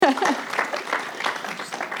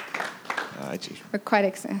we're quite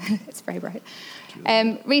excited. It's very bright.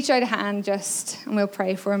 Reach out a hand and we'll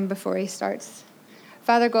pray for him before he starts.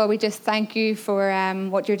 Father God, we just thank you for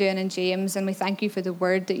what you're doing in James, and we thank you for the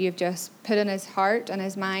word that you've just put in his heart and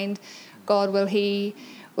his mind. God, will he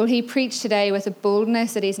preach today with a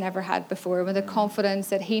boldness that he's never had before, with a confidence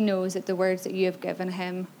that he knows that the words that you have given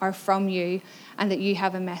him are from you and that you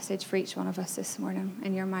have a message for each one of us this morning.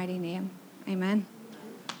 In your mighty name, amen.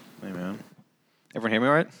 Amen. Everyone hear me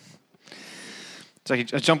all right? So I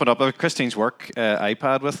was jumping up. I have Christine's work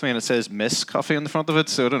iPad with me, and it says Miss Coffee on the front of it,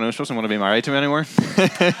 so I don't know, she doesn't want to be married to me anymore.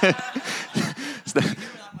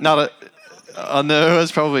 No,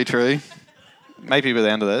 that's probably true. Might be by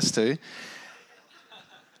the end of this too.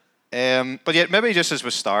 But yeah, maybe just as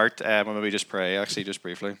we start, we'll maybe just pray, actually, just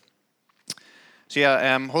briefly. So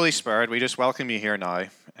yeah, Holy Spirit, we just welcome you here now.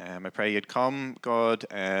 I pray you'd come, God,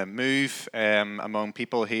 move among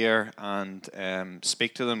people here and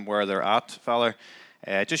speak to them where they're at, Father.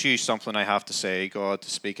 Just use something I have to say, God, to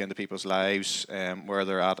speak into people's lives where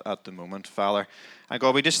they're at the moment, Father. And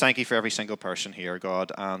God, we just thank you for every single person here,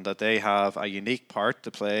 God, and that they have a unique part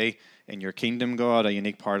to play in your kingdom, God, a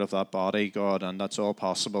unique part of that body, God, and that's all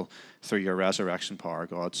possible through your resurrection power,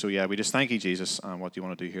 God. So yeah, we just thank you, Jesus, and what you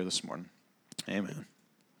want to do here this morning. Amen.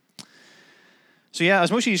 So yeah,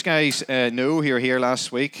 as most of you guys know, you were here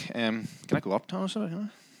last week. Can I go up, Thomas? Sorry,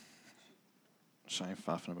 I'm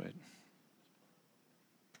faffing about.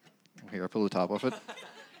 Here, pull the top off it.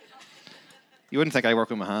 You wouldn't think I work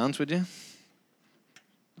with my hands, would you?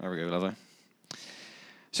 There we go, lovely.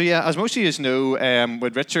 So yeah, as most of you know,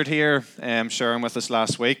 with Richard here sharing with us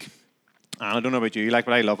last week, and I don't know about you, but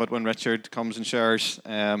I love it when Richard comes and shares.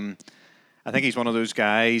 I think he's one of those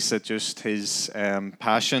guys that just his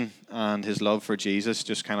passion and his love for Jesus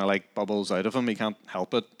just kind of like bubbles out of him. He can't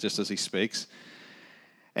help it just as he speaks.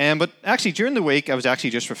 But actually, during the week, I was actually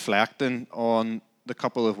just reflecting on the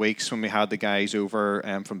couple of weeks when we had the guys over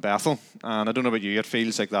from Bethel. And I don't know about you, it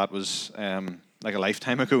feels like that was like a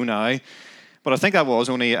lifetime ago now. But I think that was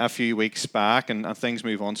only a few weeks back, and things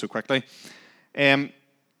move on so quickly.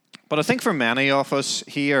 But I think for many of us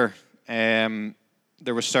here,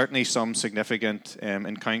 there were certainly some significant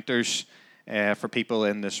encounters for people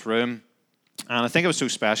in this room. And I think it was so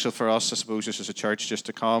special for us, I suppose, just as a church, just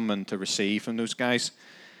to come and to receive from those guys.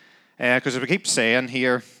 Because as we keep saying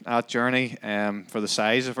here at Journey, for the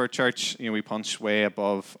size of our church, we punch way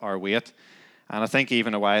above our weight. And I think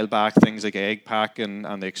even a while back, things like Egg Pack and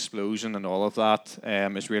the explosion and all of that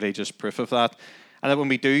is really just proof of that. And that when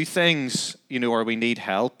we do things, or we need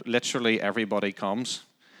help, literally everybody comes.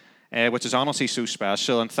 Which is honestly so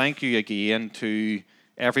special. And thank you again to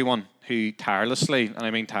everyone who tirelessly, and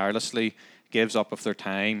I mean tirelessly, gives up of their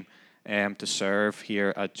time to serve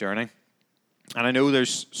here at Journey. And I know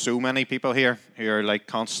there's so many people here who are like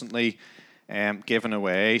constantly giving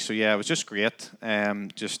away. So yeah, it was just great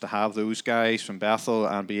just to have those guys from Bethel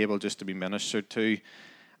and be able just to be ministered to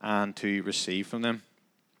and to receive from them.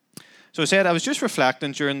 So I said I was just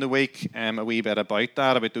reflecting during the week a wee bit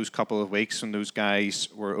about those couple of weeks when those guys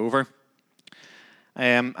were over.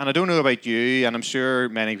 And I don't know about you, and I'm sure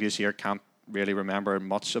many of you here can't really remember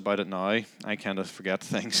much about it now. I kind of forget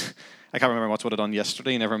things. I can't remember much what I'd done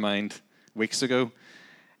yesterday, never mind weeks ago.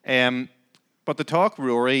 But the talk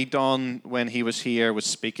Rory done when he was here was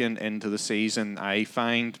speaking into the season I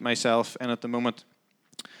find myself in at the moment.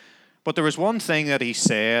 But there was one thing that he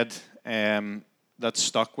said that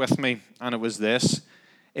stuck with me, and it was this.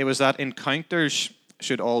 It was that encounters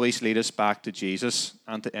should always lead us back to Jesus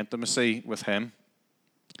and to intimacy with him.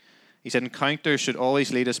 He said encounters should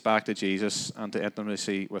always lead us back to Jesus and to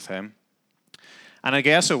intimacy with him. And I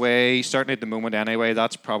guess certainly at the moment anyway,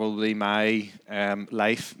 that's probably my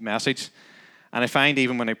life message. And I find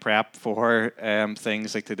even when I prep for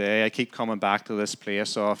things like today, I keep coming back to this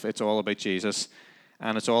place of it's all about Jesus,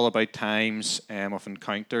 and it's all about times of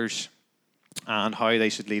encounters and how they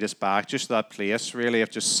should lead us back, just that place really of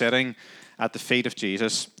just sitting at the feet of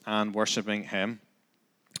Jesus and worshipping him.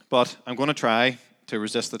 But I'm going to try to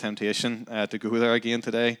resist the temptation to go there again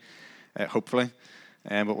today, hopefully,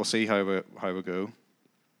 but we'll see how we go.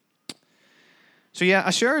 So yeah,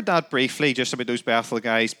 I shared that briefly just about those Bethel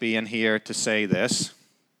guys being here to say this.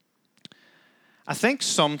 I think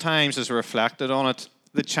sometimes as I reflected on it,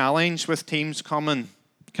 the challenge with teams coming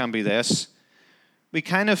can be this. We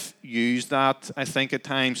kind of use that, I think, at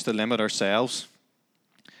times to limit ourselves.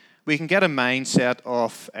 We can get a mindset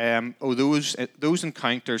of, those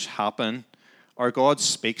encounters happen, or God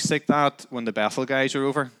speaks like that when the Bethel guys are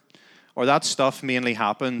over, or that stuff mainly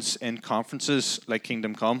happens in conferences like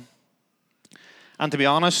Kingdom Come. And to be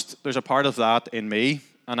honest, there's a part of that in me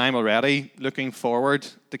and I'm already looking forward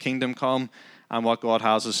to Kingdom Come and what God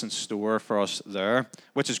has us in store for us there,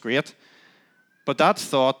 which is great. But that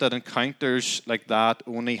thought that encounters like that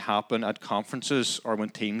only happen at conferences or when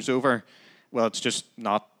team's over, well, it's just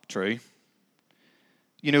not true.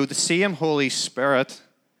 You know, the same Holy Spirit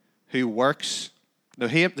who works,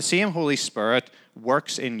 the same Holy Spirit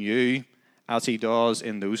works in you as he does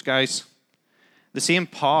in those guys. The same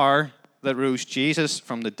power that rose Jesus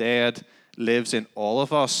from the dead lives in all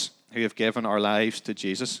of us who have given our lives to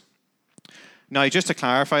Jesus. Now, just to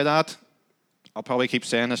clarify that, I'll probably keep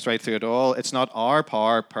saying this right through it all. It's not our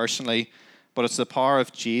power personally, but it's the power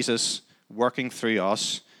of Jesus working through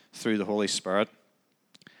us through the Holy Spirit.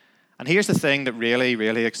 And here's the thing that really,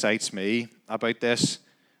 really excites me about this.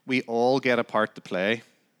 We all get a part to play.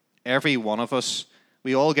 Every one of us.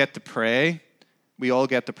 We all get to pray. We all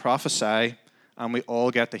get to prophesy. And we all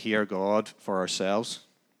get to hear God for ourselves.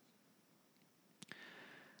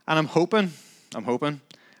 And I'm hoping,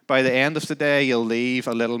 by the end of the day, you'll leave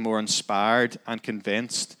a little more inspired and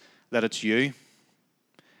convinced that it's you.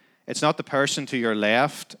 It's not the person to your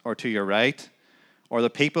left or to your right, or the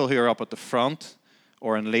people who are up at the front,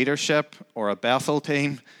 or in leadership, or a Bethel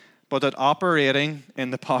team, but that operating in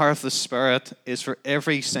the power of the Spirit is for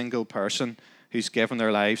every single person who's given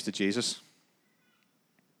their lives to Jesus.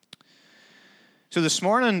 So this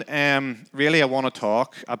morning, really I want to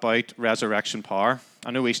talk about resurrection power. I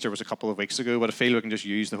know Easter was a couple of weeks ago, but I feel we can just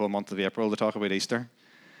use the whole month of April to talk about Easter.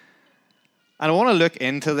 And I want to look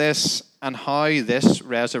into this and how this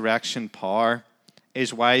resurrection power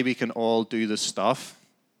is why we can all do this stuff.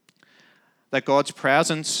 That God's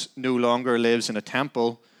presence no longer lives in a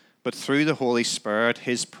temple, but through the Holy Spirit,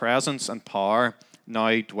 his presence and power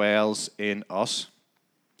now dwells in us.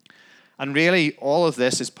 And really, all of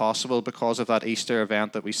this is possible because of that Easter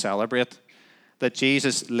event that we celebrate, that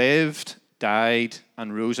Jesus lived, died,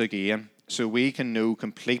 and rose again, so we can know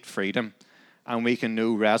complete freedom and we can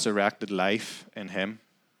know resurrected life in him.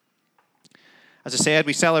 As I said,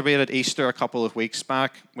 we celebrated Easter a couple of weeks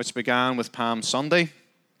back, which began with Palm Sunday.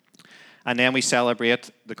 And then we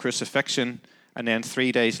celebrate the crucifixion. And then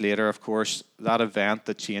 3 days later, of course, that event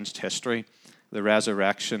that changed history, the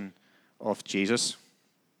resurrection of Jesus.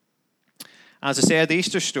 As I said, the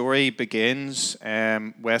Easter story begins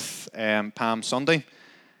with Palm Sunday.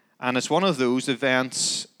 And it's one of those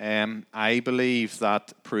events, I believe,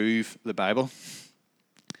 that prove the Bible.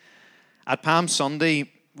 At Palm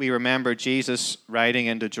Sunday, we remember Jesus riding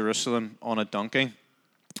into Jerusalem on a donkey.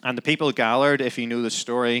 And the people gathered, if you know the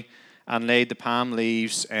story, and laid the palm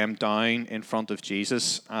leaves down in front of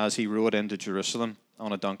Jesus as he rode into Jerusalem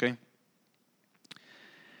on a donkey. And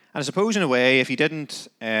I suppose in a way, if you didn't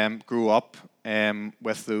grow up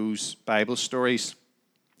with those Bible stories,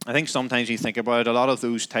 I think sometimes you think about it, a lot of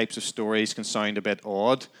those types of stories can sound a bit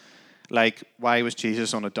odd. Like, why was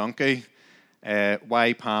Jesus on a donkey?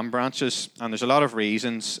 Why palm branches? And there's a lot of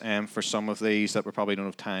reasons for some of these that we probably don't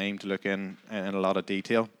have time to look in a lot of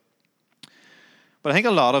detail. But I think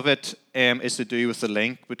a lot of it is to do with the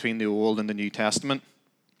link between the Old and the New Testament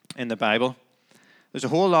in the Bible. There's a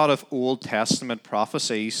whole lot of Old Testament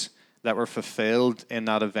prophecies that were fulfilled in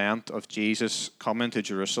that event of Jesus coming to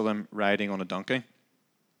Jerusalem riding on a donkey.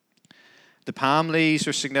 The palm leaves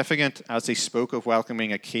are significant as they spoke of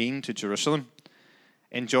welcoming a king to Jerusalem.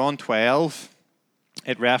 In John 12,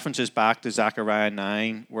 it references back to Zechariah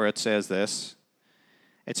 9, where it says this.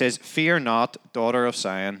 It says, "Fear not, daughter of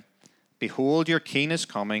Zion. Behold, your king is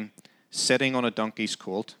coming, sitting on a donkey's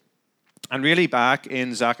colt." And really back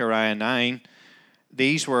in Zechariah 9,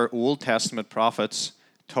 these were Old Testament prophets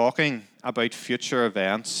talking about future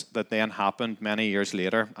events that then happened many years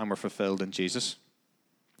later and were fulfilled in Jesus.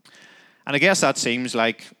 And I guess that seems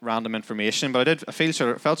like random information, but I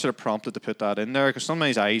felt sort of prompted to put that in there, because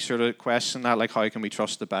sometimes I sort of question that, like, how can we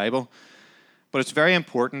trust the Bible? But it's very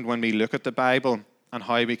important when we look at the Bible and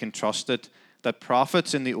how we can trust it, that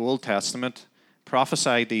prophets in the Old Testament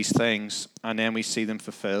prophesied these things, and then we see them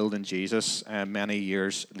fulfilled in Jesus many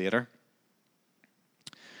years later.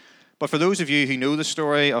 But for those of you who know the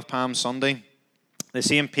story of Palm Sunday, the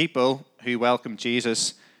same people who welcomed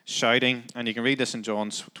Jesus shouting, and you can read this in John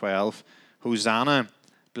 12, "Hosanna,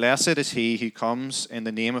 blessed is he who comes in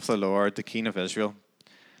the name of the Lord, the King of Israel."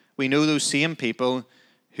 We know those same people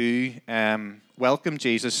who welcomed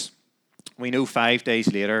Jesus, we know 5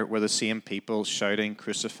 days later were the same people shouting,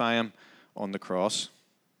 "Crucify him," on the cross.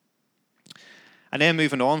 And then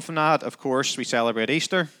moving on from that, of course, we celebrate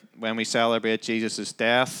Easter, when we celebrate Jesus'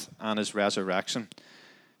 death and his resurrection.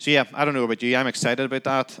 So yeah, I don't know about you, I'm excited about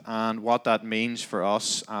that and what that means for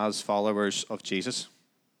us as followers of Jesus.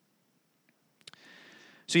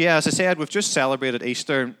 So yeah, as I said, we've just celebrated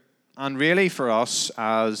Easter, and really for us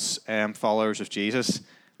as followers of Jesus,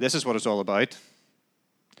 this is what it's all about.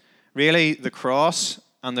 Really, the cross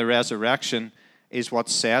and the resurrection is what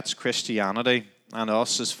sets Christianity and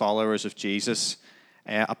us as followers of Jesus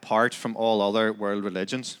apart from all other world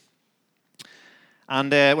religions.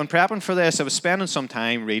 And when prepping for this, I was spending some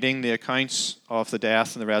time reading the accounts of the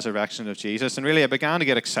death and the resurrection of Jesus, and really I began to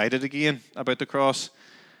get excited again about the cross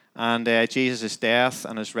and Jesus' death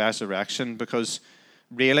and his resurrection, because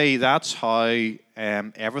really that's how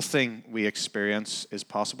everything we experience is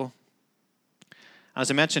possible.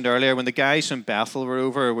 As I mentioned earlier, when the guys from Bethel were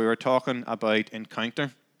over, we were talking about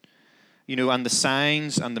encounter. And the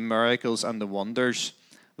signs and the miracles and the wonders,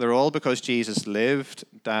 they're all because Jesus lived,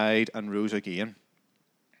 died, and rose again.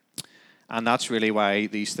 And that's really why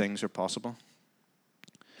these things are possible.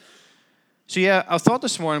 So yeah, I thought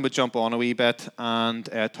this morning we'd jump on a wee bit and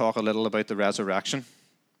talk a little about the resurrection.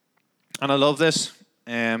 And I love this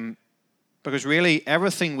because really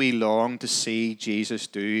everything we long to see Jesus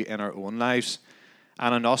do in our own lives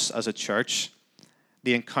and in us as a church,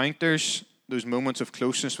 the encounters, those moments of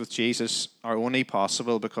closeness with Jesus are only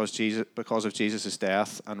possible because of Jesus'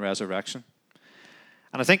 death and resurrection.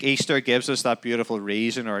 And I think Easter gives us that beautiful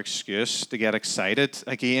reason or excuse to get excited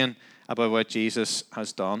again about what Jesus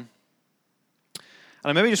has done. And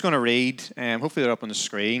I'm maybe just going to read, hopefully they're up on the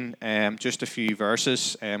screen, just a few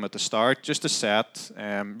verses at the start, just to set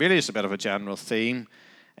really just a bit of a general theme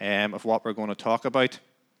of what we're going to talk about.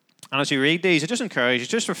 And as you read these, I just encourage you,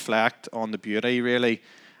 just reflect on the beauty, really,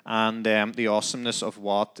 and the awesomeness of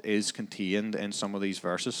what is contained in some of these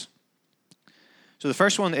verses. So the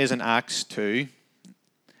first one is in Acts 2.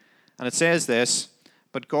 And it says this: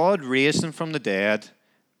 "But God raised him from the dead,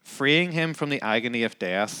 freeing him from the agony of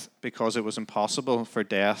death, because it was impossible for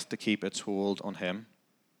death to keep its hold on him."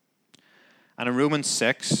 And in Romans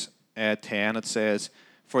 6:10 it says,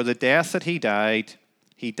 "For the death that he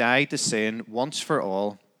died to sin once for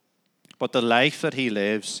all, but the life that he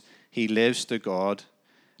lives to God.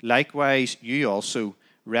 Likewise, you also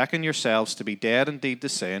reckon yourselves to be dead indeed to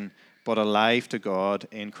sin, but alive to God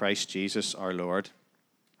in Christ Jesus our Lord."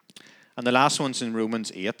 And the last one's in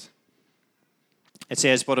Romans 8. It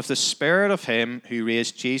says, "But if the spirit of him who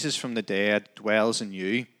raised Jesus from the dead dwells in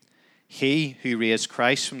you, he who raised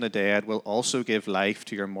Christ from the dead will also give life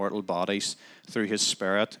to your mortal bodies through his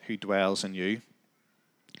spirit who dwells in you."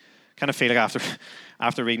 Kind of feel like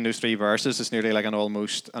after reading those three verses, it's nearly like an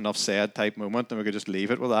almost enough said type moment, and we could just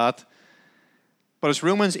leave it with that. But it's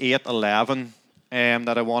Romans 8:11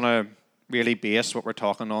 that I want to really base what we're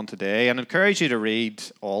talking on today, and I encourage you to read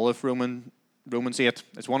all of Romans 8.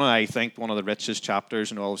 It's I think one of the richest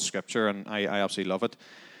chapters in all of Scripture, and I absolutely love it.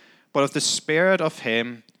 "But if the spirit of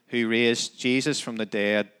him who raised Jesus from the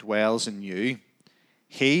dead dwells in you,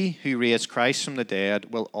 he who raised Christ from the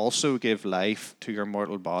dead will also give life to your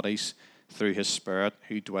mortal bodies through his spirit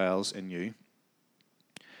who dwells in you."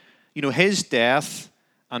 His death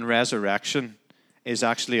and resurrection is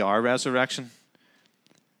actually our resurrection.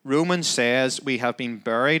 Romans says we have been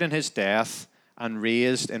buried in his death and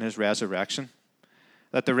raised in his resurrection.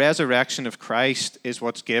 That the resurrection of Christ is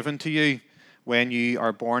what's given to you when you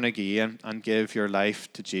are born again and give your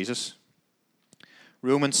life to Jesus.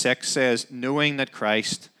 Romans 6 says, "Knowing that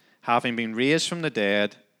Christ, having been raised from the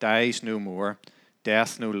dead, dies no more,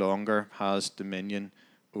 death no longer has dominion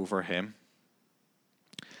over him."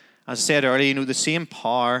 As I said earlier, the same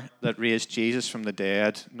power that raised Jesus from the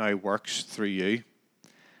dead now works through you.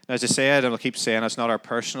 As I said, and I'll keep saying, it's not our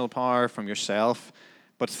personal power from yourself,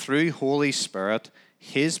 but through Holy Spirit,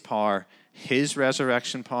 his power, his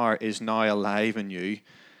resurrection power is now alive in you.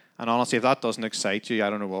 And honestly, if that doesn't excite you, I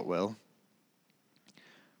don't know what will.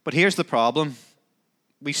 But here's the problem.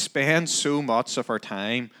 We spend so much of our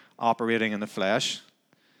time operating in the flesh,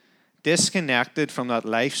 disconnected from that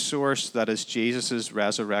life source that is Jesus'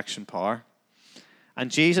 resurrection power.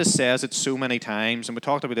 And Jesus says it so many times, and we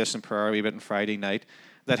talked about this in prayer a wee bit on Friday night,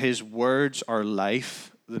 that his words are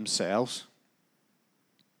life themselves.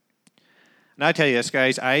 And I tell you this,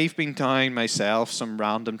 guys, I've been down myself some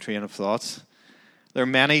random train of thoughts. There are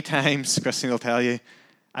many times, Christine will tell you,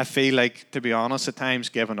 I feel like, to be honest, at times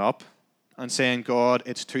giving up and saying, "God,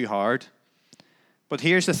 it's too hard." But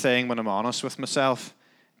here's the thing, when I'm honest with myself,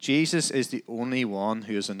 Jesus is the only one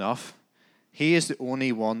who is enough. He is the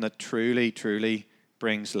only one that truly, truly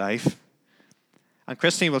brings life. And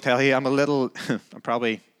Christine will tell you, I'm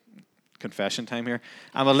probably confession time here,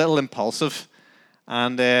 I'm a little impulsive,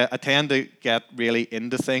 and I tend to get really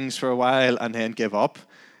into things for a while and then give up.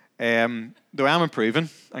 Though I'm improving,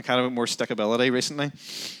 I kind of have more stickability recently.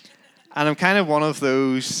 And I'm kind of one of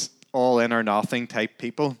those, all in or nothing type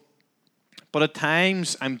people. But at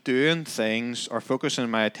times I'm doing things or focusing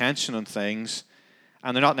my attention on things,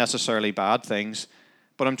 and they're not necessarily bad things,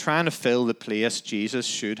 but I'm trying to fill the place Jesus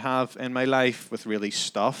should have in my life with really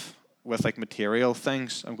stuff, with like material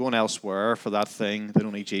things. I'm going elsewhere for that thing that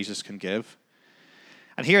only Jesus can give.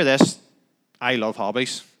 And hear this, I love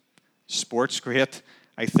hobbies. Sport's great.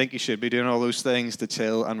 I think you should be doing all those things to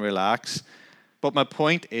chill and relax. But my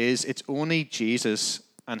point is, it's only Jesus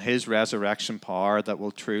and his resurrection power that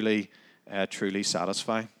will truly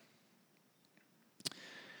satisfy.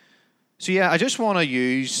 So yeah, I just want to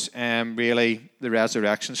use really the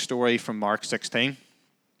resurrection story from Mark 16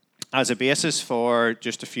 as a basis for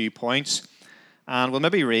just a few points. And we'll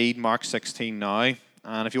maybe read Mark 16 now.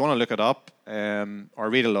 And if you want to look it up or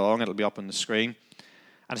read along, it'll be up on the screen.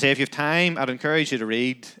 And say if you have time, I'd encourage you to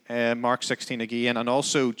read Mark 16 again. And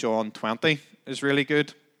also John 20 is really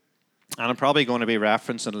good. And I'm probably going to be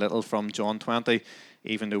referencing a little from John 20,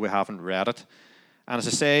 even though we haven't read it. And as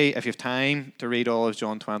I say, if you have time to read all of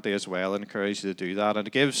John 20 as well, I encourage you to do that. And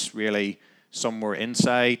it gives really some more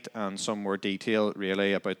insight and some more detail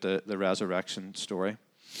really about the resurrection story.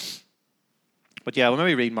 But yeah, let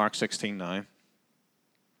me read Mark 16 now.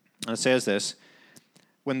 And it says this: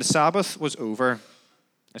 when the Sabbath was over,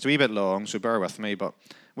 it's a wee bit long, so bear with me, but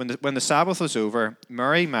when the Sabbath was over,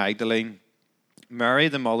 Mary Magdalene, Mary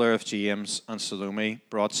the mother of James, and Salome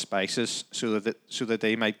brought spices so that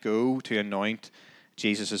they might go to anoint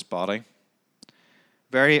Jesus' body.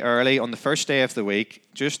 Very early on the first day of the week,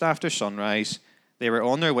 just after sunrise, they were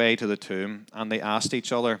on their way to the tomb, and they asked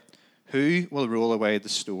each other, "Who will roll away the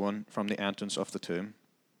stone from the entrance of the tomb?"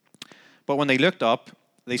 But when they looked up,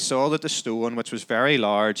 they saw that the stone, which was very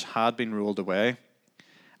large, had been rolled away.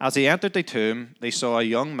 As they entered the tomb, they saw a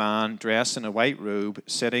young man dressed in a white robe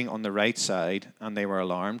sitting on the right side, and they were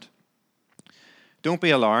alarmed. "Don't be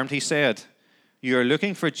alarmed," he said. "You are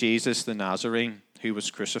looking for Jesus the Nazarene, who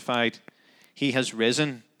was crucified. He has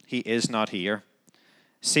risen. He is not here.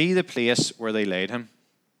 See the place where they laid him.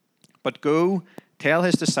 But go, tell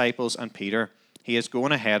his disciples and Peter, he is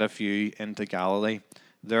going ahead of you into Galilee.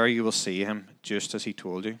 There you will see him, just as he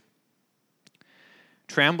told you."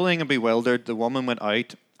 Trembling and bewildered, the woman went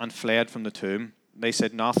out and fled from the tomb. They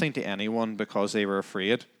said nothing to anyone because they were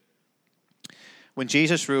afraid. When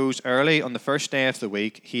Jesus rose early on the first day of the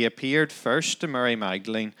week, he appeared first to Mary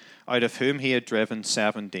Magdalene, out of whom he had driven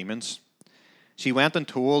 7 demons. She went and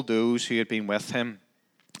told those who had been with him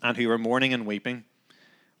and who were mourning and weeping.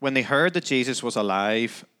 When they heard that Jesus was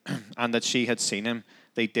alive and that she had seen him,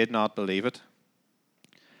 they did not believe it.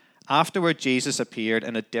 Afterward, Jesus appeared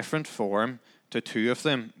in a different form to 2 of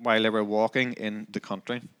them while they were walking in the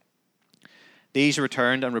country. These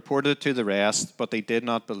returned and reported it to the rest, but they did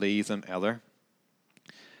not believe them either.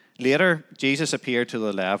 Later, Jesus appeared to the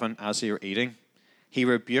 11 as they were eating. He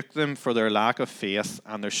rebuked them for their lack of faith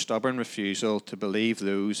and their stubborn refusal to believe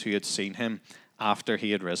those who had seen him after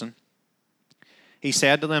he had risen. He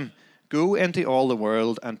said to them, "Go into all the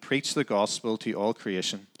world and preach the gospel to all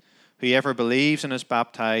creation. Whoever believes and is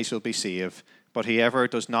baptized will be saved, but whoever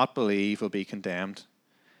does not believe will be condemned.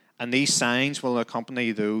 And these signs will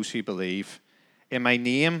accompany those who believe. In my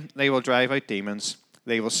name they will drive out demons.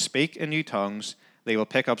 They will speak in new tongues. They will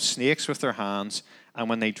pick up snakes with their hands, and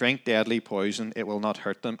when they drink deadly poison, it will not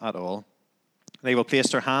hurt them at all. They will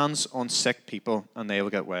place their hands on sick people, and they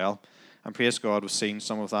will get well." And praise God, we've seen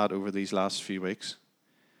some of that over these last few weeks.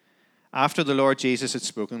 After the Lord Jesus had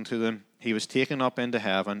spoken to them, he was taken up into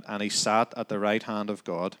heaven, and he sat at the right hand of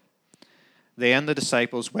God. Then the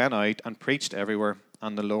disciples went out and preached everywhere,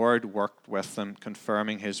 and the Lord worked with them,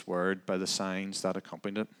 confirming his word by the signs that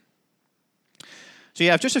accompanied it. So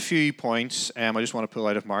yeah, I have just a few points I just want to pull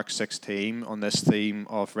out of Mark 16 on this theme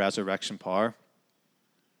of resurrection power.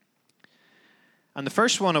 And the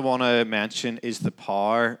first one I want to mention is the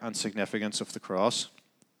power and significance of the cross.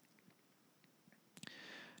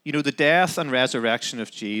 You know, the death and resurrection of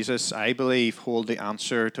Jesus, I believe, hold the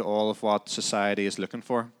answer to all of what society is looking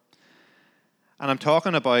for. And I'm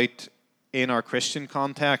talking about in our Christian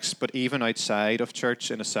context, but even outside of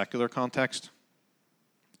church in a secular context.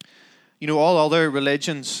 You know, all other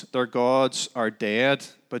religions, their gods are dead,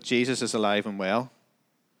 but Jesus is alive and well.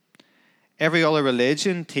 Every other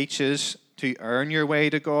religion teaches to earn your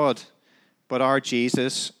way to God, but our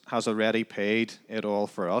Jesus has already paid it all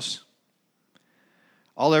for us.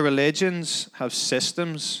 Other religions have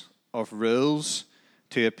systems of rules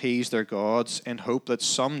to appease their gods in hope that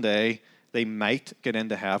someday they might get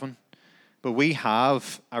into heaven. But we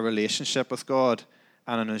have a relationship with God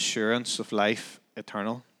and an assurance of life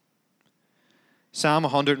eternal. Psalm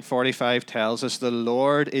 145 tells us the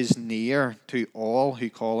Lord is near to all who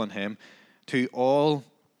call on him, to all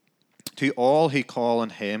who call on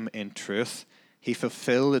him in truth. He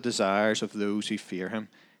fulfills the desires of those who fear him.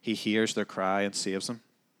 He hears their cry and saves them.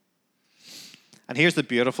 And here's the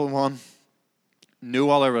beautiful one. No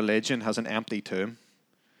other religion has an empty tomb.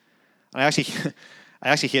 And I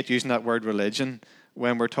actually hate using that word religion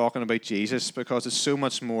when we're talking about Jesus, because it's so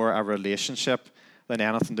much more a relationship than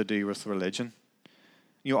anything to do with religion.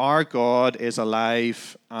 Our God is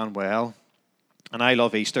alive and well. And I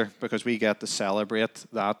love Easter because we get to celebrate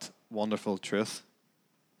that wonderful truth.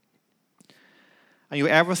 And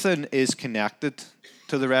everything is connected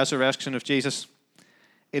to the resurrection of Jesus.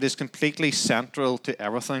 It is completely central to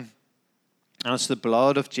everything. And it's the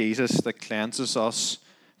blood of Jesus that cleanses us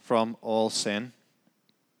from all sin.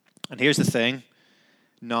 And here's the thing.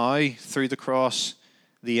 Now, through the cross,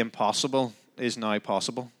 the impossible is now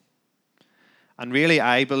possible. And really,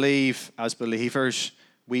 I believe, as believers,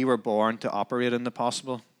 we were born to operate in the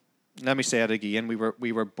possible. Let me say it again.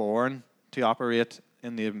 We were born to operate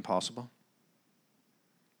in the impossible.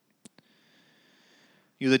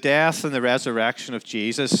 The death and the resurrection of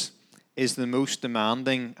Jesus is the most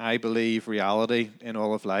demanding, I believe, reality in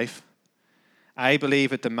all of life. I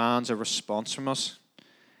believe it demands a response from us.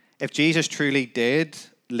 If Jesus truly did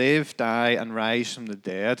live, die, and rise from the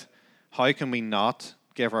dead, how can we not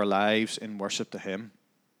give our lives in worship to him?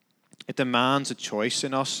 It demands a choice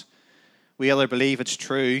in us. We either believe it's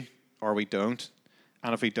true or we don't.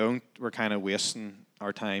 And if we don't, we're kind of wasting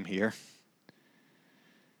our time here.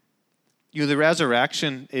 The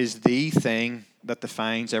resurrection is the thing that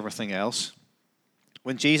defines everything else.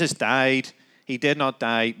 When Jesus died, he did not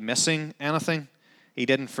die missing anything. He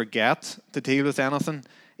didn't forget to deal with anything.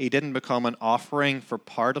 He didn't become an offering for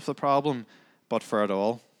part of the problem, but for it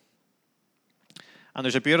all. And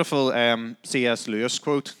there's a beautiful C.S. Lewis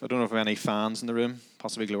quote. I don't know if there are any fans in the room.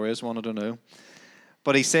 Possibly Gloria's one, I don't know.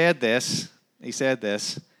 But he said this.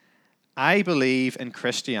 I believe in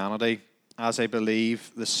Christianity as I believe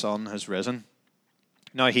the sun has risen.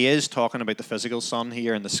 Now, he is talking about the physical sun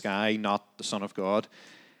here in the sky, not the Son of God.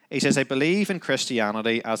 He says, I believe in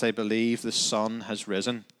Christianity as I believe the sun has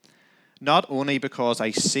risen, not only because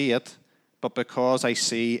I see it, but because I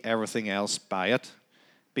see everything else by it.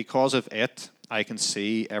 Because of it, I can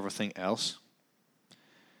see everything else.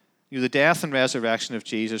 The death and resurrection of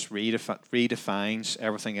Jesus redefines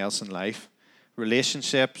everything else in life.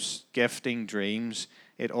 Relationships, gifting, dreams,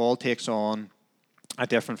 it all takes on a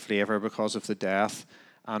different flavor because of the death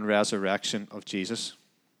and resurrection of Jesus.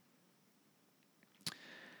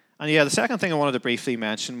 And the second thing I wanted to briefly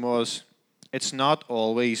mention was it's not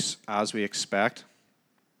always as we expect.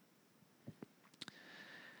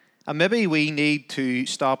 And maybe we need to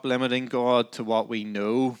stop limiting God to what we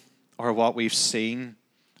know or what we've seen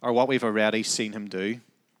or what we've already seen him do.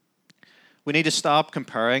 We need to stop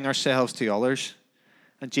comparing ourselves to others.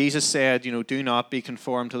 And Jesus said, do not be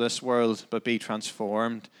conformed to this world, but be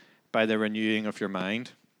transformed by the renewing of your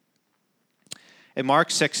mind. In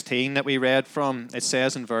Mark 16 that we read from, it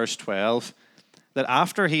says in verse 12 that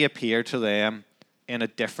after he appeared to them in a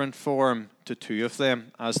different form to two of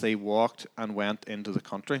them as they walked and went into the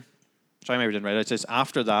country. Sorry, maybe I didn't write it. It says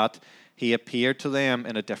after that he appeared to them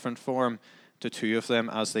in a different form to two of them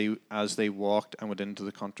as they walked and went into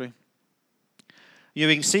the country. You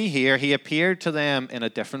can see here, he appeared to them in a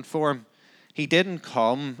different form. He didn't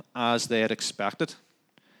come as they had expected.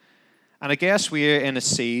 And I guess we're in a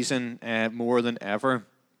season more than ever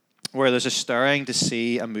where there's a stirring to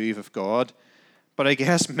see a move of God. But I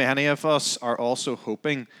guess many of us are also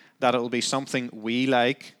hoping that it will be something we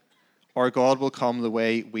like, or God will come the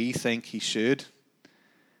way we think he should.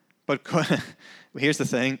 But here's the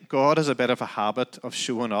thing. God has a bit of a habit of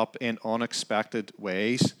showing up in unexpected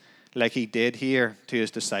ways, like he did here to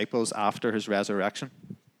his disciples after his resurrection.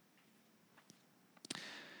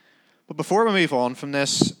 But before we move on from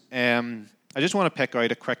this, I just want to pick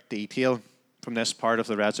out a quick detail from this part of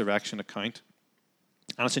the resurrection account.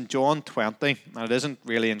 And it's in John 20, and it isn't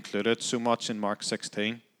really included so much in Mark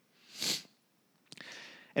 16.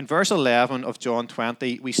 In verse 11 of John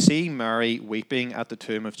 20, we see Mary weeping at the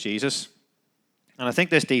tomb of Jesus. And I think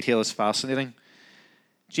this detail is fascinating.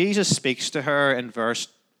 Jesus speaks to her in verse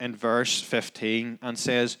 15 and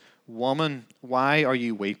says, "Woman, why are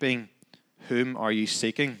you weeping? Whom are you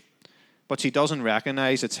seeking?" But she doesn't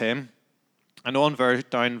recognize it's him. And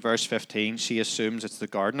down in verse 15, she assumes it's the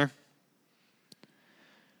gardener.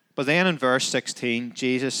 But then in verse 16,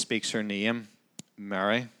 Jesus speaks her name,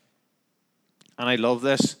 Mary. And I love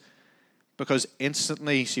this because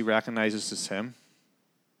instantly she recognizes it's him.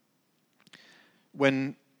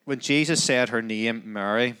 When when Jesus said her name,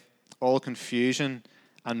 Mary, all confusion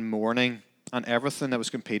and mourning and everything that was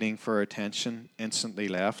competing for her attention instantly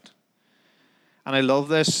left. And I love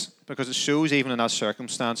this because it shows even in that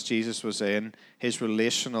circumstance Jesus was in, his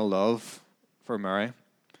relational love for Mary.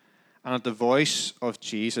 And at the voice of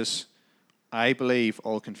Jesus, I believe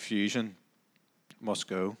all confusion must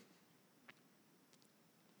go.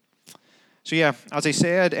 So yeah, as I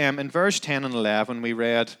said, in verse 10 and 11, we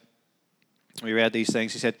read these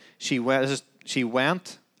things. He said, she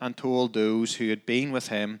went and told those who had been with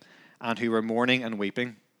him and who were mourning and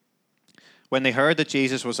weeping. When they heard that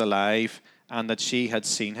Jesus was alive and that she had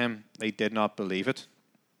seen him, they did not believe it.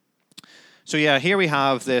 So yeah, here we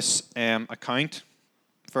have this account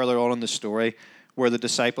further on in the story where the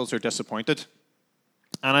disciples are disappointed.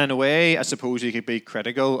 And in a way, I suppose you could be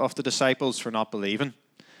critical of the disciples for not believing.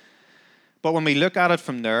 But when we look at it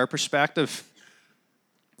from their perspective,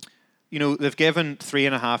 you know, they've given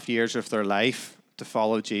 3.5 years of their life to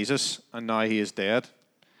follow Jesus, and now he is dead.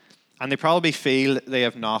 And they probably feel they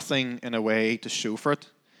have nothing in a way to show for it.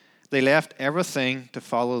 They left everything to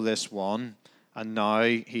follow this one, and now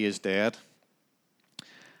he is dead.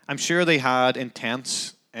 I'm sure they had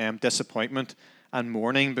intense disappointment and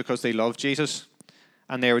mourning because they loved Jesus,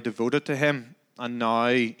 and they were devoted to him, and now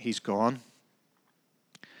he's gone.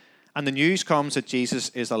 And the news comes that Jesus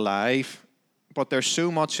is alive, but they're so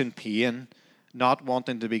much in pain, not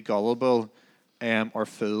wanting to be gullible or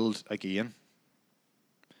fooled again.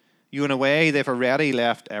 You, in a way, they've already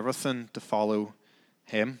left everything to follow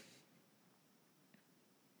him.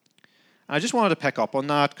 And I just wanted to pick up on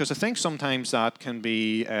that because I think sometimes that can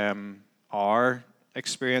be our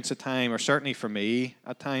experience at times, or certainly for me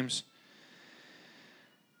at times.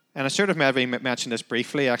 And I sort of maybe mentioned this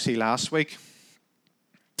briefly actually last week.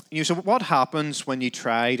 You know, so what happens when you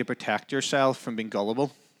try to protect yourself from being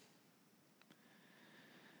gullible?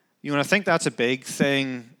 You know, and I think that's a big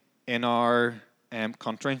thing in our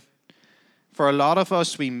country. For a lot of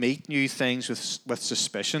us, we meet new things with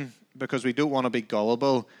suspicion because we don't want to be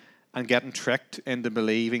gullible and getting tricked into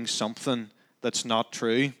believing something that's not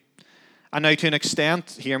true. And now, to an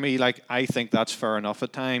extent, hear me, like, I think that's fair enough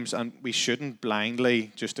at times, and we shouldn't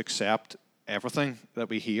blindly just accept everything that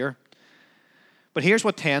we hear. But here's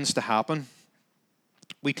what tends to happen.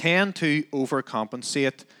 We tend to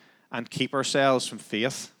overcompensate and keep ourselves from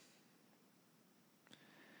faith.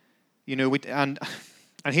 You know, and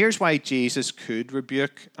here's why Jesus could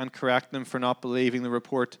rebuke and correct them for not believing the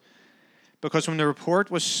report. Because when the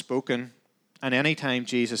report was spoken, and any time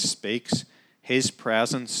Jesus speaks, his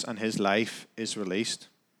presence and his life is released.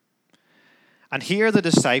 And here the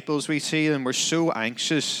disciples, we see them, were so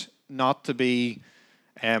anxious not to be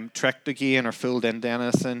tricked again or fooled into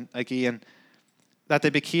anything again, that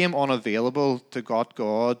they became unavailable to what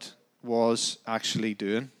God was actually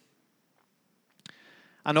doing.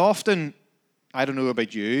 And often, I don't know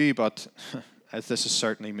about you, but this is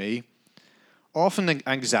certainly me, often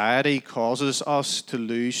anxiety causes us to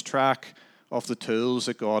lose track of the tools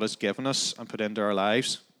that God has given us and put into our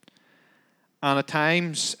lives. And at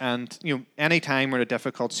times, and you know, any time we're in a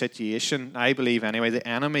difficult situation, I believe anyway, the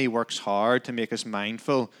enemy works hard to make us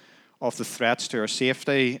mindful of the threats to our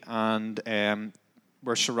safety, and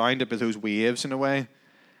we're surrounded by those waves in a way.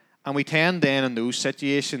 And we tend then in those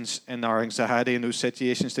situations, in our anxiety in those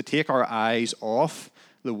situations, to take our eyes off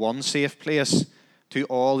the one safe place to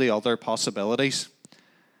all the other possibilities.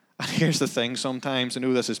 And here's the thing sometimes, I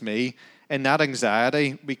know this is me, in that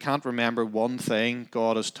anxiety, we can't remember one thing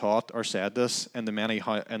God has taught or said this in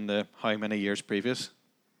the how many years previous.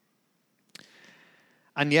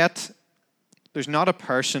 And yet, there's not a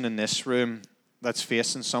person in this room that's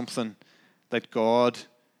facing something that God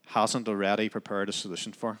hasn't already prepared a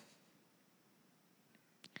solution for.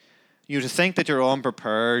 You to think that you're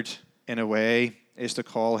unprepared in a way is to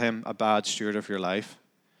call him a bad steward of your life.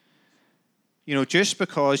 You know, just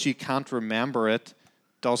because you can't remember it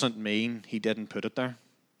doesn't mean he didn't put it there.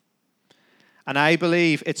 And I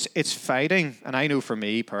believe it's fighting, and I know for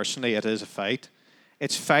me personally it is a fight.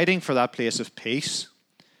 It's fighting for that place of peace,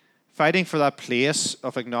 fighting for that place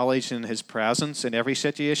of acknowledging his presence in every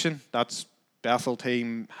situation. That's Bethel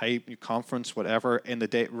team, hype, conference, whatever, in the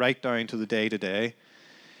day, right down to the day-to-day.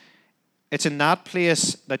 It's in that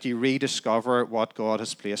place that you rediscover what God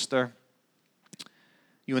has placed there.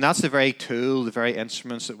 You know, and that's the very tool, the very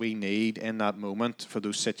instruments that we need in that moment for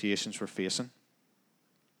those situations we're facing.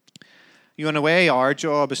 You know, in a way, our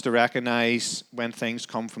job is to recognize when things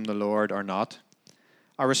come from the Lord or not.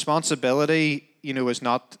 Our responsibility, you know, is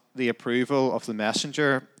not the approval of the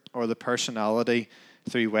messenger or the personality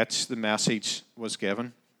through which the message was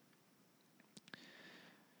given.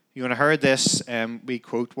 You know, when I heard this, we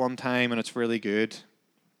quote one time, and it's really good.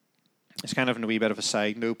 It's kind of a wee bit of a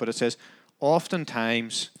side note, but it says,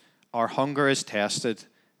 oftentimes our hunger is tested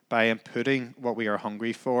by inputting what we are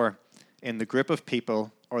hungry for in the group of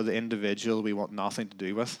people or the individual we want nothing to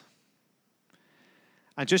do with.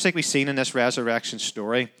 And just like we've seen in this resurrection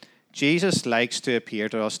story, Jesus likes to appear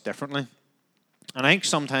to us differently. And I think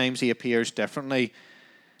sometimes he appears differently.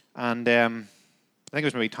 And I think it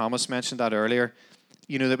was maybe Thomas mentioned that earlier.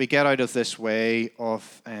 You know, that we get out of this way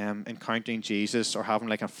of encountering Jesus or having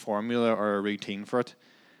like a formula or a routine for it.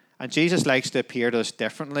 And Jesus likes to appear to us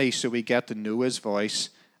differently so we get to know his voice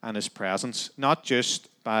and his presence, not just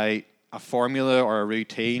by a formula or a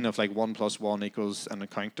routine of like 1 + 1 = an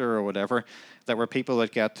encounter or whatever, that we're people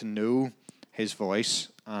that get to know his voice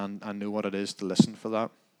and know what it is to listen for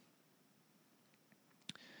that.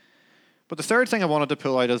 But the third thing I wanted to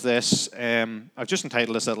pull out of this, I've just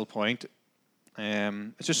entitled this little point.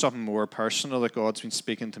 It's just something more personal that God's been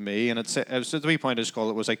speaking to me. And the wee point I just called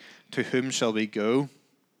it was like, to whom shall we go?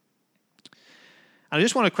 And I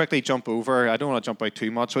just want to quickly jump over. I don't want to jump out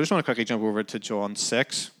too much, so I just want to quickly jump over to John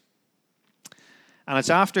 6. And it's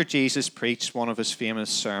after Jesus preached one of his famous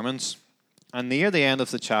sermons. And near the end of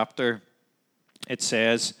the chapter, it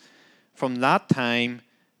says, from that time,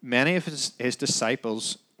 many of his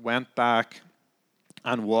disciples went back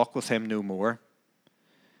and walked with him no more.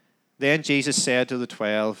 Then Jesus said to the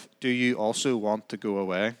 12, do you also want to go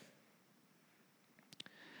away?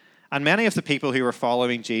 And many of the people who were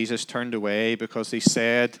following Jesus turned away because they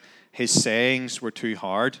said his sayings were too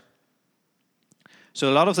hard. So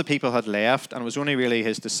a lot of the people had left, and it was only really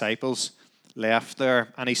his disciples left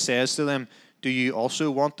there. And he says to them, do you also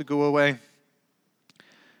want to go away?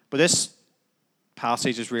 But this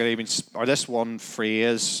passage has really been, or this one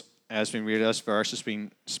phrase has been really, this verse has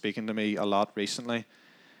been speaking to me a lot recently.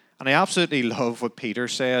 And I absolutely love what Peter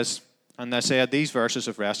says. And I said these verses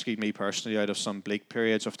have rescued me personally out of some bleak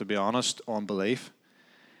periods of, to be honest, unbelief.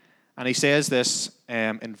 And he says this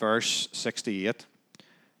in verse 68.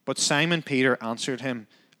 But Simon Peter answered him,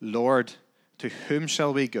 Lord, to whom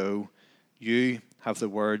shall we go? You have the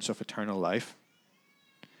words of eternal life.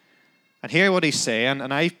 And hear what he's saying,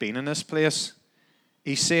 and I've been in this place.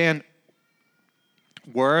 He's saying,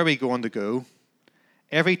 where are we going to go?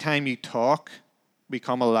 Every time you talk, we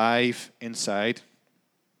come alive inside.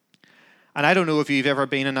 And I don't know if you've ever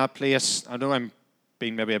been in that place. I know I'm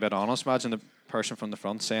being maybe a bit honest. Imagine the person from the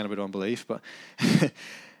front saying about unbelief. But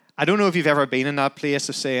I don't know if you've ever been in that place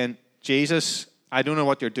of saying, Jesus, I don't know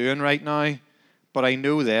what you're doing right now, but I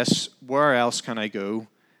know this. Where else can I go?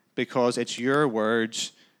 Because it's your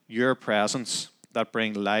words, your presence that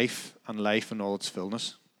bring life and life in all its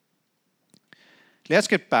fullness. Let's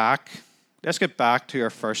get back to our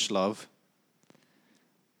first love.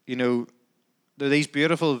 You know, there are these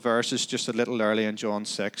beautiful verses just a little early in John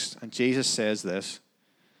 6, and Jesus says this,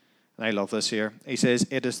 and I love this here. He says,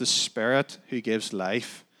 it is the Spirit who gives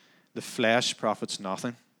life. The flesh profits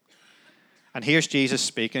nothing. And here's Jesus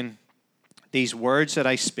speaking. These words that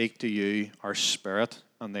I speak to you are spirit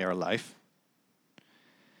and they are life.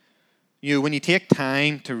 You know, when you take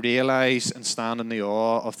time to realize and stand in the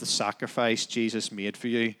awe of the sacrifice Jesus made for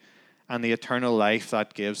you and the eternal life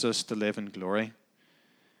that gives us to live in glory.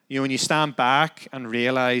 You know, when you stand back and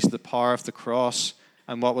realize the power of the cross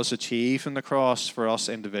and what was achieved in the cross for us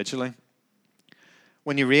individually.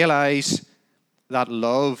 When you realize that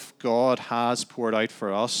love God has poured out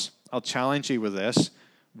for us, I'll challenge you with this.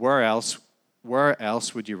 Where else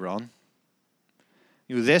would you run?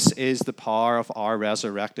 You know, this is the power of our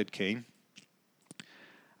resurrected King.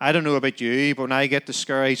 I don't know about you, but when I get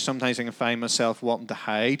discouraged, sometimes I can find myself wanting to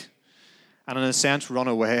hide and in a sense run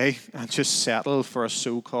away and just settle for a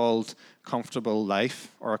so-called comfortable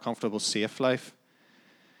life or a comfortable, safe life.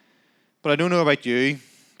 But I don't know about you,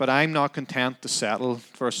 but I'm not content to settle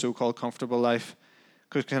for a so-called comfortable life.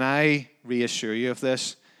 Because can I reassure you of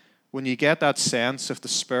this? When you get that sense of the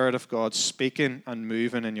Spirit of God speaking and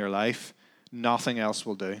moving in your life, nothing else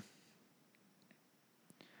will do.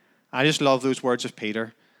 I just love those words of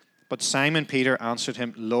Peter. But Simon Peter answered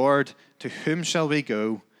him, Lord, to whom shall we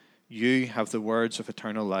go? You have the words of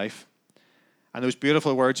eternal life. And those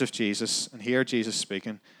beautiful words of Jesus, and here Jesus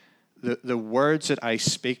speaking, the words that I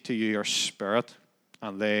speak to you are spirit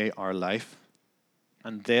and they are life.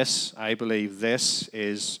 And this, I believe, this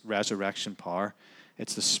is resurrection power.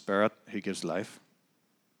 It's the Spirit who gives life.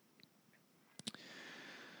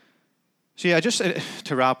 So yeah, just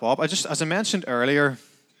to wrap up, as I mentioned earlier,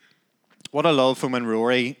 what I love from when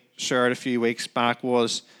Rory shared a few weeks back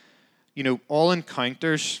was, you know, all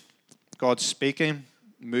encounters, God speaking,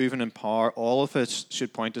 moving in power, all of it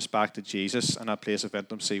should point us back to Jesus and that place of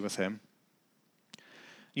intimacy with him.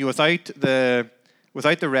 Without the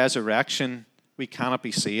resurrection, we cannot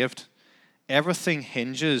be saved. Everything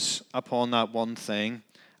hinges upon that one thing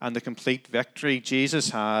and the complete victory Jesus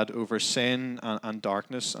had over sin and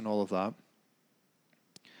darkness and all of that.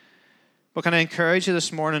 But can I encourage you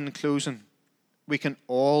this morning in closing? We can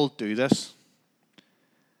all do this.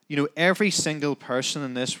 Every single person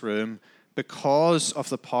in this room, because of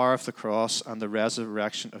the power of the cross and the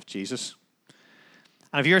resurrection of Jesus.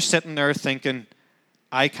 And if you're sitting there thinking,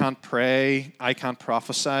 I can't pray, I can't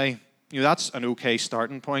prophesy, that's an okay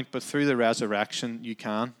starting point, but through the resurrection, you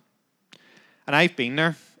can. And I've been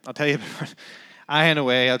there. I'll tell you, in a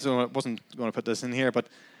way, I wasn't going to put this in here, but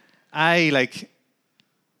I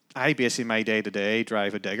basically, my day-to-day,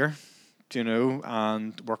 drive a digger,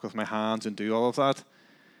 and work with my hands and do all of that.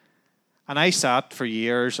 And I sat for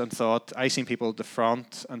years and thought, I seen people at the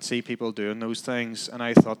front and see people doing those things, and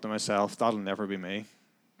I thought to myself, that'll never be me.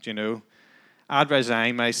 I'd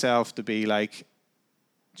resign myself to be like,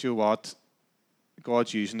 do you know what?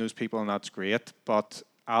 God's using those people and that's great, but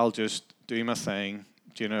I'll just do my thing,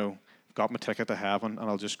 got my ticket to heaven and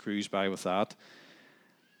I'll just cruise by with that.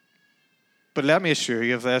 But let me assure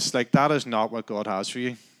you of this, that is not what God has for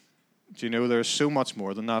you. There's so much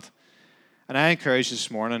more than that. And I encourage you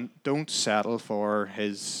this morning, don't settle for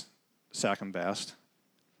his second best.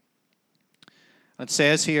 And it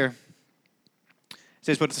says here,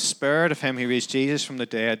 but if the spirit of him who raised Jesus from the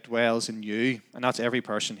dead dwells in you, and that's every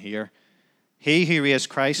person here, he who raised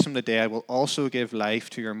Christ from the dead will also give life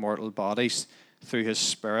to your mortal bodies through his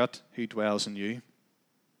spirit who dwells in you.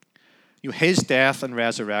 His death and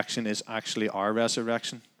resurrection is actually our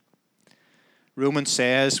resurrection. Romans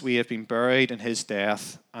says we have been buried in his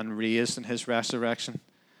death and raised in his resurrection.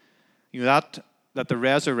 That the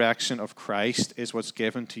resurrection of Christ is what's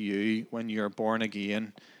given to you when you're born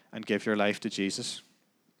again and give your life to Jesus.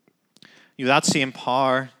 That same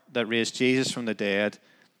power that raised Jesus from the dead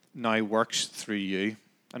now works through you.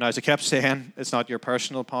 And as I kept saying, it's not your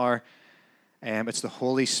personal power. It's the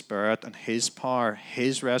Holy Spirit and his power,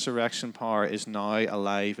 his resurrection power is now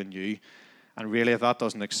alive in you. And really, if that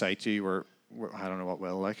doesn't excite you, I don't know what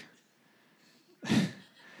will,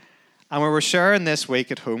 And we were sharing this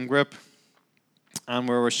week at home group, and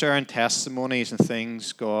we were sharing testimonies and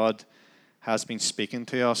things God has been speaking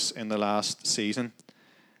to us in the last season.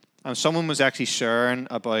 And someone was actually sharing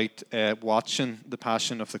about watching the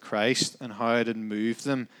Passion of the Christ and how it had moved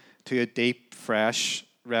them to a deep, fresh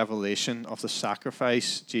revelation of the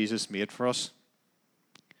sacrifice Jesus made for us.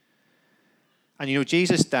 And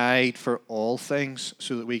Jesus died for all things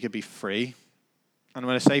so that we could be free. And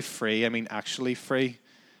when I say free, I mean actually free.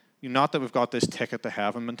 Not that we've got this ticket to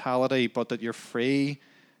heaven mentality, but that you're free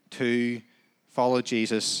to follow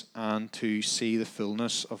Jesus and to see the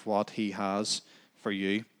fullness of what he has for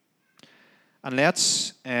you. And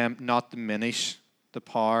let's not diminish the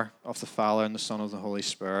power of the Father and the Son of the Holy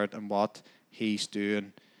Spirit and what he's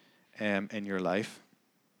doing in your life.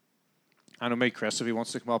 I know maybe Chris, if he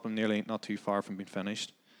wants to come up, I'm nearly not too far from being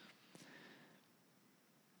finished.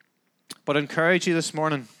 But I encourage you this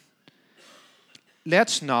morning,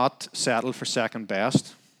 let's not settle for second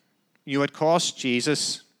best. It cost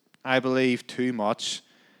Jesus, I believe, too much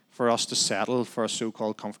for us to settle for a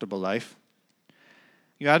so-called comfortable life.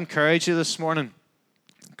 I'd encourage you this morning,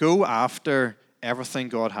 go after everything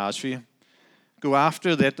God has for you. Go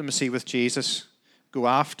after the intimacy with Jesus. Go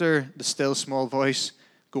after the still small voice.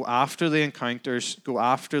 Go after the encounters. Go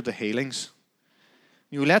after the healings.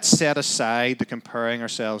 Let's set aside the comparing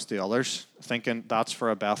ourselves to others, thinking that's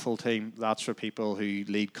for a Bethel team, that's for people who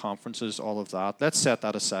lead conferences, all of that. Let's set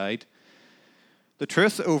that aside. The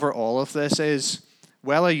truth over all of this is,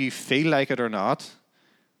 whether you feel like it or not,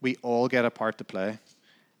 we all get a part to play.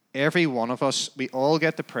 Every one of us, we all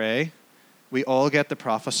get to pray, we all get to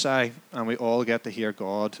prophesy, and we all get to hear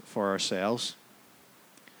God for ourselves.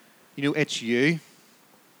 It's you.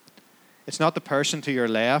 It's not the person to your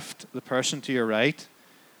left, the person to your right,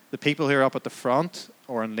 the people who are up at the front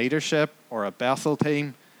or in leadership or a Bethel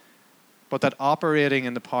team, but that operating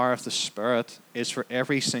in the power of the Spirit is for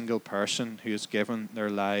every single person who has given their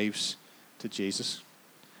lives to Jesus.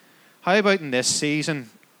 How about in this season,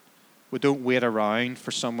 we don't wait around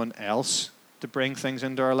for someone else to bring things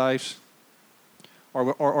into our lives?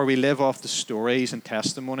 Or we live off the stories and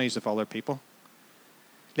testimonies of other people?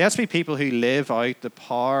 Let's be people who live out the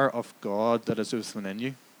power of God that is within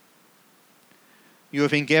you. We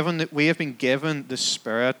have been given the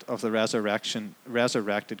Spirit of the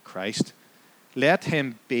resurrected Christ. Let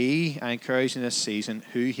him be, I encourage in this season,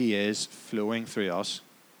 who he is flowing through us.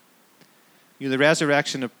 You know,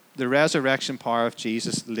 the resurrection power of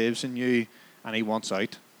Jesus lives in you, and he wants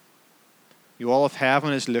out. You, all of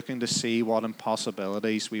heaven is looking to see what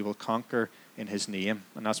impossibilities we will conquer in his name,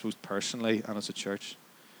 and that's both personally and as a church.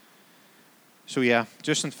 So yeah,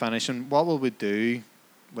 just in finishing, what will we do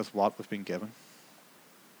with what we've been given?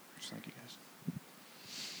 Thank you, guys.